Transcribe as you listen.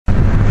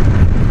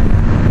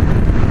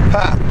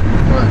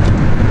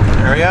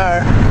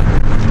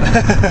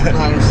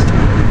Nice.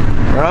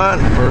 We're on.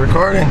 We're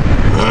recording.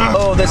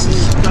 Oh, this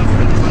is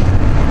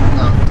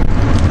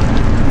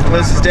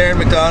Darren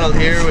McDonald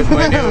here with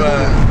my new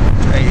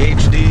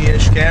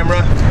HD-ish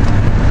camera.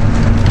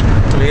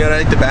 I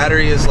think the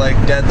battery is like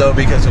dead though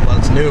because it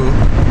was new.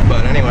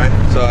 But anyway,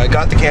 so I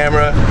got the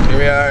camera. Here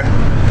we are,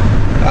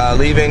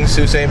 leaving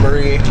Sault Ste.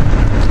 Marie.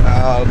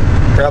 I'll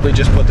probably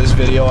just put this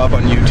video up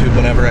on YouTube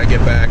whenever I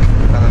get back.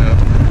 I don't know.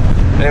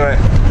 Anyway,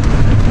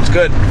 it's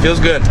good. Feels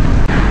good.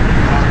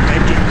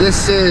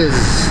 This is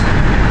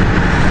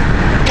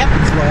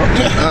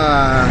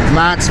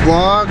Matt's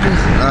vlog.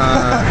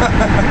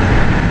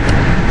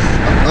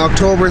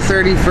 October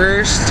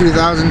 31st,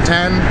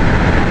 2010.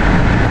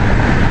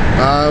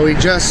 We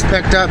just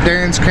picked up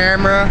Darren's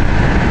camera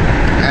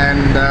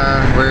and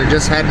we're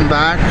just heading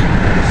back.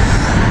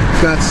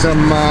 Got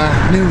some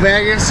New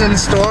Vegas in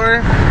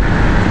store.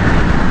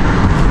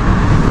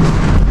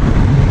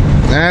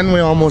 And we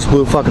almost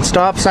blew a fucking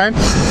stop sign.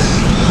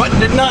 But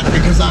did not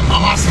because I'm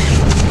awesome.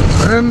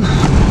 And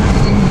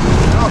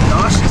oh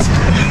gosh,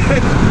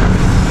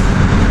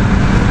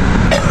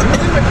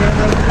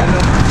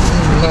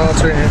 no,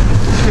 it's right here.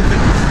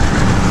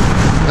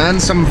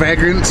 And some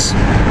vagrants.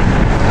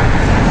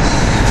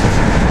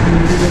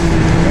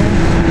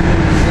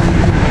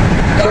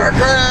 Car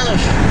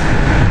crash!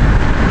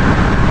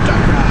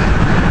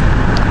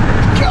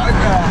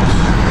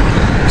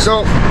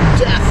 So,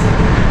 death.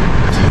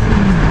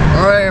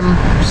 I am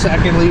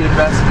second lead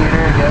investigator,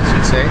 I guess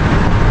you'd say.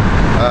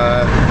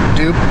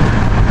 Dupe,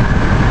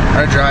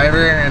 our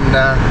driver, and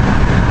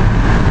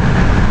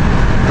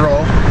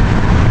Droll.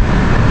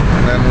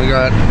 And then we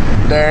got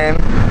Darren.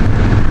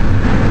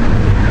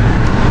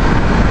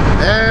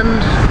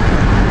 And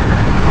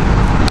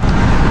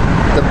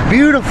the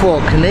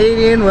beautiful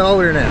Canadian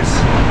wilderness.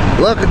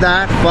 Look at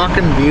that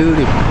fucking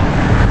beauty.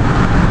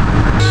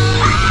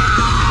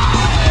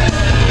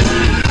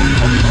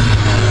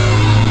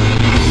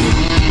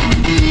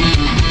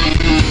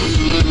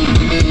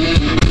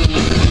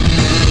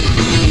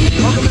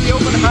 Welcome to the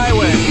open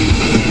highway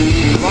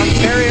of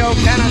Ontario,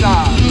 Canada.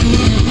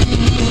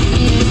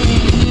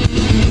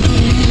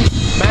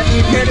 Matt, do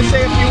you care to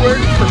say a few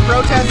words for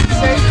protest's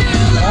sake?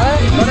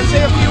 Want to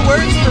say a few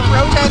words for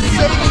protest's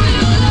sake?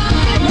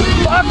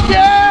 Fuck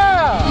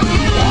yeah!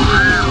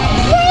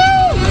 Woo!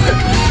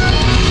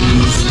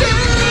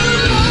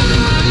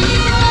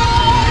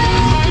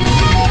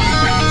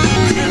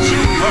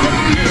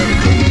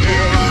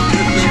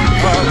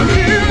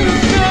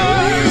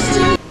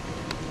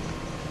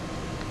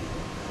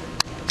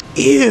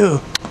 Ew,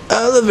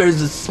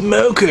 Oliver's a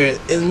smoker,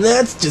 and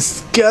that's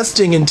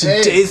disgusting in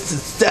today's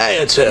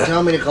society.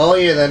 Tell me to call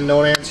you, then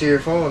don't answer your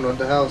phone. What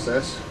the hell is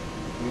this?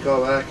 You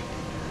call back.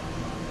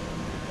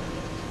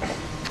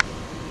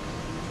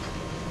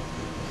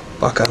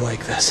 Fuck, I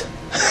like this.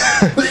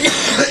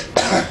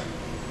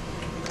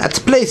 That's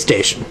a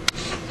PlayStation.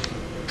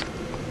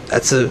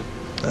 That's a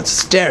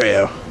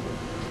stereo.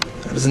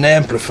 That is an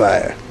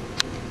amplifier.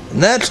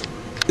 And that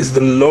is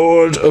the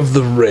Lord of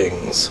the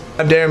Rings.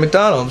 I'm Darren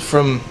McDonald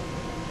from...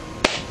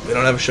 We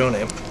don't have a show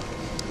name.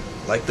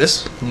 Like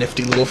this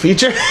nifty little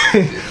feature.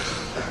 We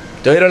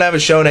don't have a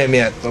show name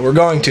yet, but we're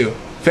going to.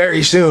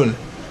 Very soon.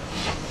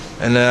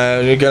 And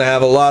you're going to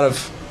have a lot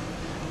of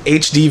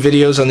HD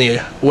videos on the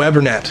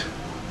Webernet.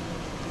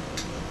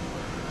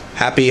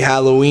 Happy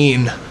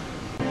Halloween.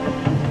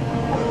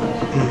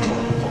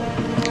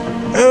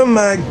 Oh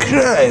my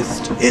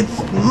Christ,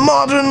 it's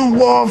Modern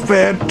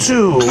Warfare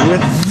 2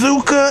 with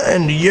Zuka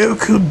and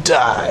Yoku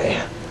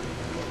Dai.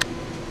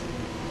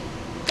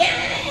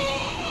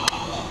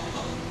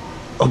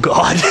 Oh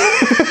god.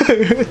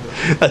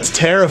 That's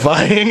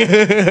terrifying.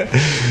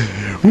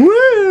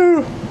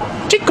 Woo!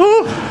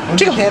 Chico!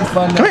 Chico! Come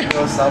here.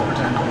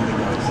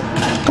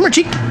 Come here,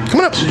 Cheek.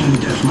 Come on up.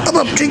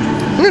 Up, Cheek.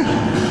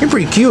 You're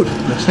pretty cute.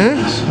 Huh?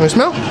 Want to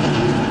smell?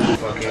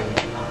 Fucking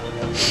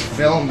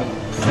film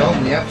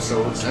the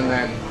episodes and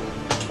then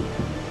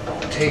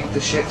take the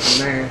shit from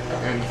there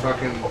and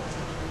fucking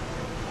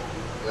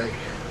like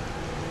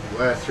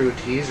through a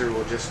teaser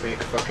we'll just make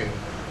a fucking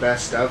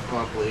best of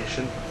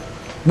compilation.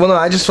 Well, no,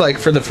 I just like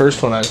for the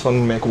first one I just wanted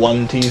to make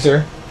one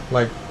teaser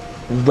like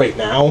right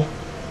now,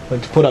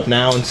 like to put up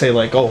now and say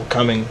like, oh,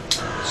 coming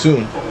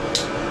soon.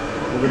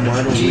 Well, then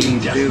why don't we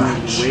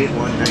wait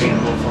one night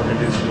and we'll fucking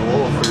do some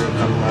roll for a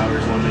couple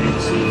hours one night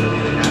to see if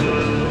anything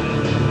happens.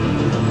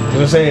 I was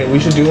gonna say we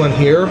should do one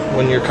here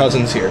when your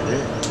cousin's here.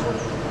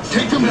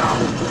 Take them down.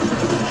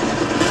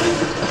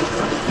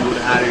 You would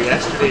have had her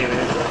yesterday, man.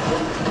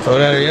 I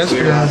would have had her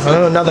yesterday. I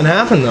don't know, nothing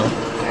happened though.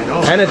 I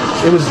know. And it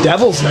was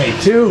Devil's Night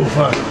too.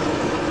 Fuck.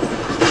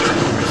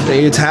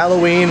 It's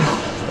Halloween.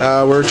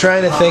 We're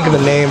trying to think of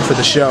a name for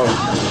the show.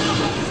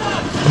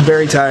 I'm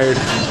very tired.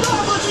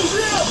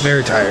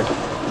 Very tired.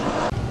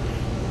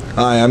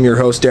 Hi, I'm your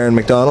host Darren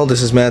McDonald.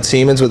 This is Matt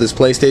Siemens with his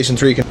PlayStation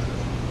 3.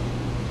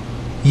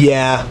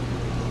 Yeah,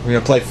 we're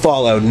gonna play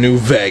Fallout New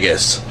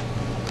Vegas.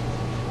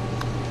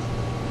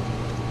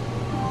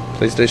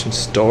 PlayStation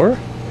Store?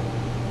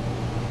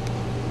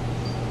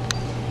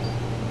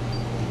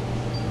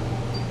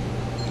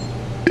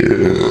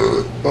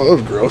 Oh, that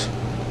was gross.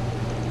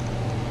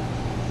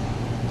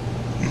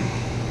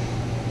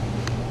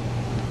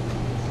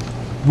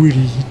 What are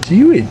you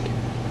doing?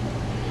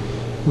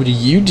 What are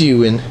you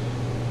doing?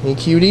 Hey,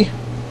 cutie?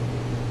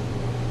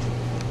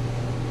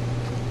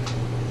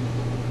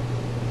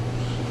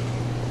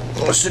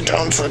 Oh, sit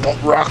down so I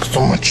don't rock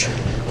so much.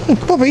 Hey,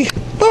 puppy!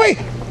 Puppy!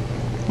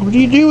 What are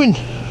you doing?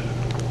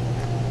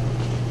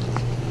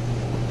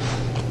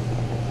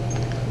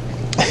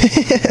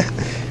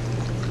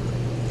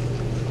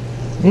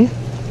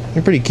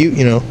 You're pretty cute,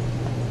 you know.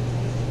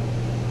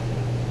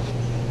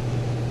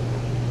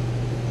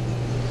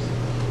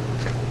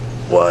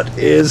 What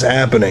is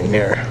happening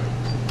here?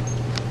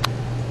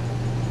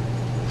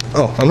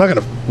 Oh, I'm not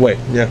gonna wait.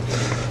 Yeah,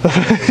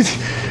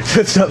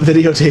 let's not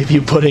videotape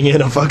you putting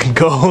in a fucking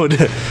code.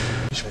 You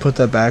should put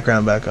that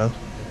background back on.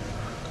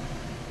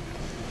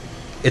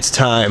 It's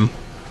time.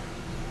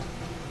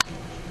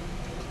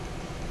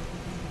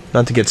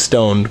 Not to get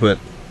stoned, but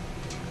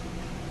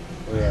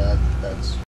Yeah, that's